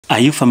Are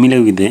you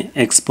familiar with the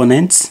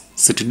exponents?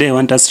 So today I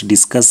want us to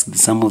discuss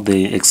some of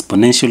the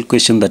exponential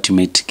questions that you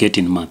might get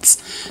in maths.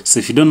 So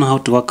if you don't know how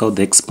to work out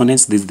the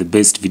exponents, this is the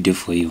best video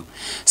for you.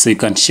 So you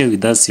can share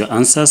with us your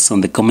answers on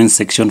the comment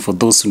section for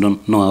those who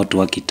don't know how to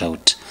work it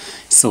out.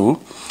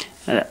 So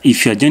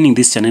if you are joining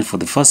this channel for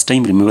the first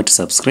time, remember to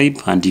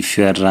subscribe, and if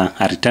you are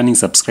a returning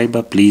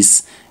subscriber,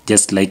 please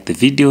just like the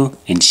video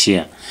and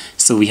share.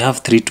 So we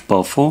have 3 to the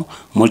power 4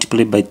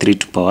 multiplied by 3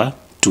 to the power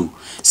 2.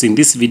 So in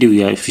this video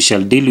we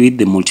shall deal with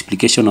the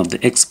multiplication of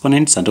the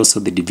exponents and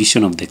also the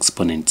division of the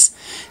exponents.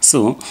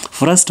 So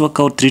for us to work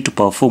out 3 to the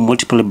power 4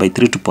 multiplied by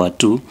 3 to the power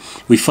 2,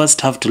 we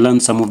first have to learn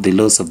some of the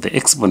laws of the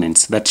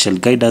exponents that shall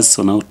guide us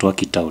on how to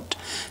work it out.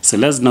 So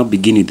let's now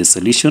begin with the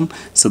solution.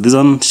 So this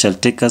one shall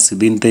take us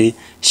within the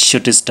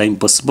shortest time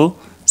possible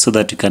so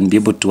that you can be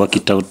able to work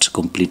it out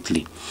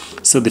completely.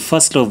 So the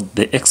first law of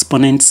the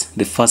exponents,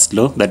 the first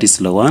law, that is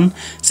law 1,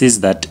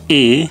 says that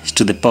a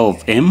to the power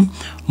of m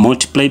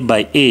multiplied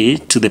by a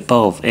to the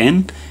power of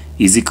n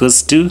is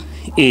equals to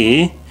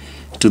a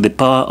to the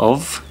power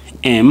of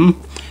m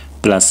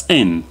plus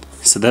n.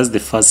 So that's the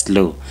first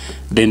law.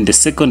 Then the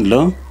second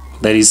law,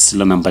 that is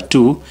law number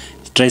 2,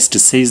 tries to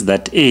say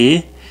that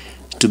a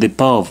to the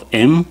power of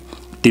m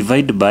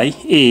divided by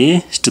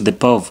a to the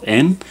power of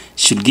n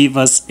should give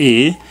us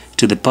a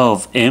to the power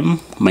of m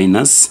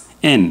minus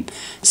n.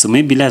 So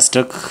maybe let's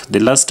talk the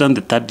last one,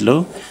 the third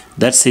law,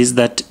 that says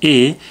that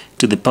a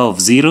to the power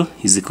of 0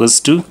 is equals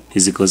to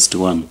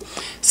 1.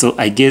 So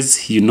I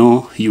guess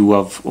you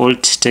have all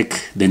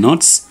take the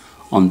notes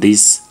on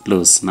these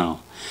laws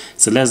now.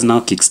 So let's now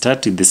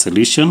kickstart with the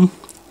solution.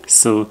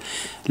 So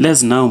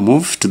let's now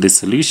move to the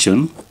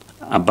solution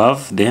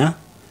above there,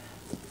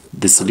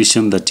 the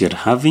solution that you're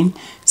having.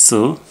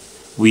 So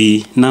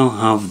we now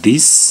have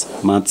this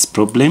maths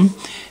problem,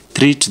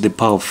 3 to the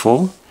power of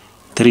 4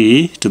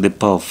 3 to the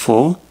power of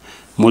 4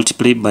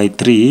 multiplied by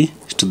 3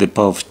 to the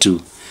power of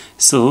 2.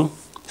 So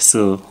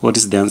what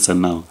is the answer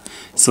now?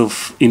 So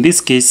in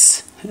this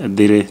case,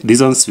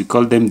 these ones, we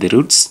call them the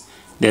roots.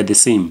 They are the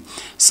same.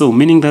 So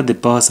meaning that the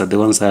powers are the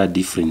ones that are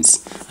different.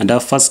 And our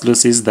first law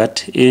says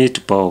that a to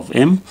the power of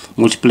m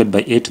multiplied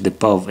by a to the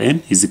power of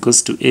n is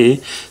equals to a.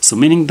 So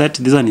meaning that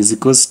this one is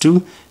equals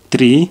to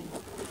 3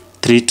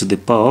 to the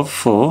power of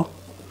 4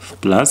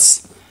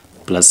 plus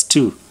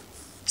 2.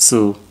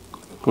 So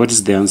what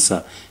is the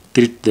answer?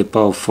 3 to the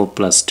power of 4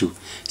 plus 2.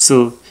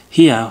 So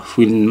here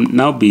will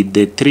now be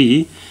the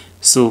 3.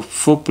 So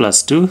 4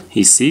 plus 2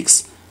 is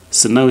 6.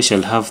 So now we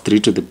shall have 3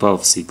 to the power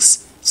of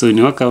 6. So when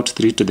you work out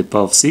 3 to the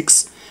power of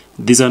 6,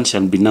 this one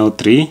shall be now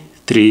 3.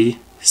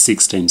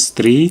 6 times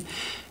 3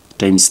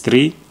 times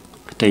 3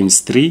 times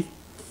 3.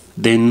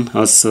 Then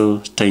also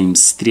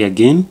times 3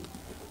 again.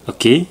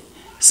 Okay.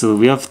 So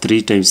we have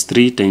 3 times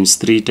 3 times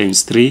 3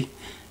 times 3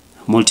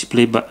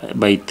 multiplied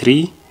by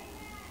 3.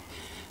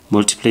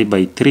 Multiply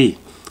by 3.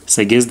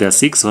 So I guess there are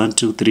 6, 1,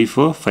 2, 3,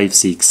 4, 5,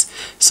 6.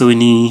 So when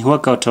you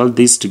work out all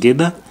these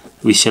together,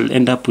 we shall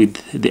end up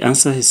with the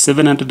answer is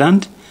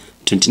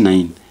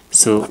 729.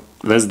 So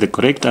that's the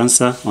correct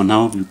answer on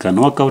how you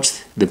can work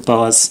out the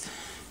powers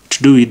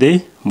to do with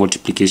the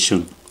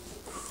multiplication.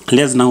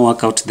 Let's now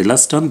work out the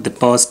last one, the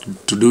powers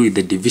to do with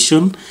the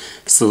division.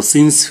 So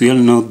since we all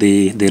know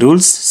the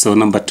rules, so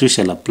number 2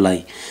 shall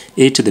apply.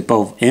 A to the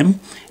power of m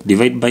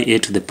divided by a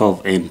to the power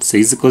of n. So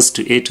is equals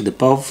to a to the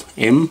power of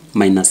m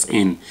minus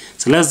n.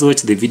 So let's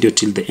watch the video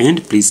till the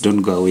end. Please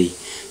don't go away.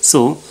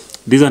 So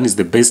this one is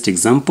the best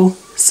example.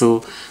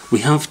 So we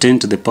have 10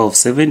 to the power of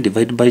 7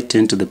 divided by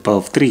 10 to the power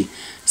of 3.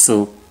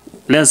 So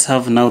let's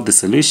have now the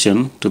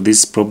solution to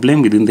this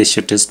problem within the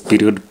shortest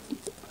period.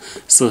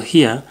 So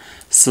here,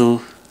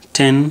 so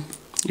 10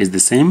 is the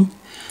same.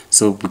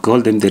 So we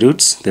call them the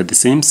roots. They're the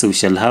same. So we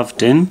shall have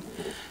 10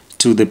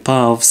 to the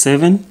power of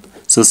 7.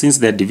 So since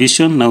they're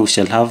division, now we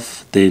shall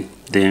have the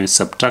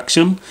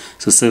subtraction.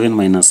 So 7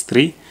 minus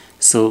 3.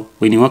 So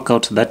when you work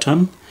out that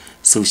one,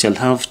 so we shall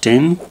have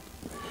 10.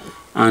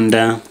 And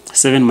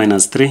 7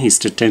 minus 3 is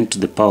to 10 to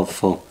the power of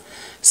 4.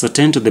 So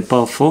 10 to the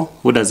power of 4,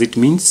 what does it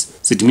mean?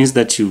 So it means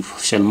that you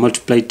shall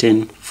multiply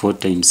 10 4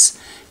 times.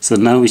 So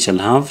now we shall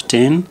have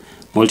 10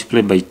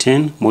 multiplied by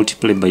 10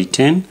 multiplied by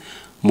 10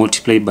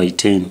 multiplied by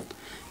 10.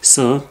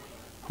 So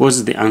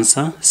what's the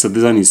answer? So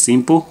this one is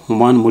simple.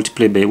 1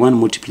 multiplied by 1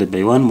 multiplied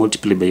by 1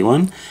 multiplied by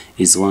 1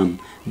 is 1.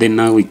 Then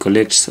now we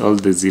collect all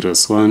the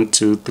zeros. 1,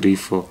 2, 3,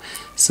 4.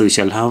 So we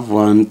shall have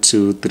 1,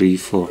 2, 3,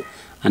 4.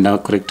 And our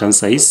correct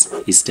answer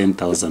is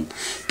 10,000.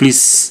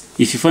 Please,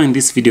 if you find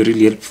this video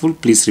really helpful,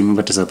 please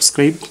remember to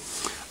subscribe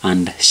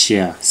and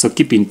share. So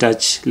keep in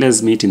touch.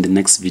 Let's meet in the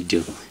next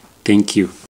video. Thank you.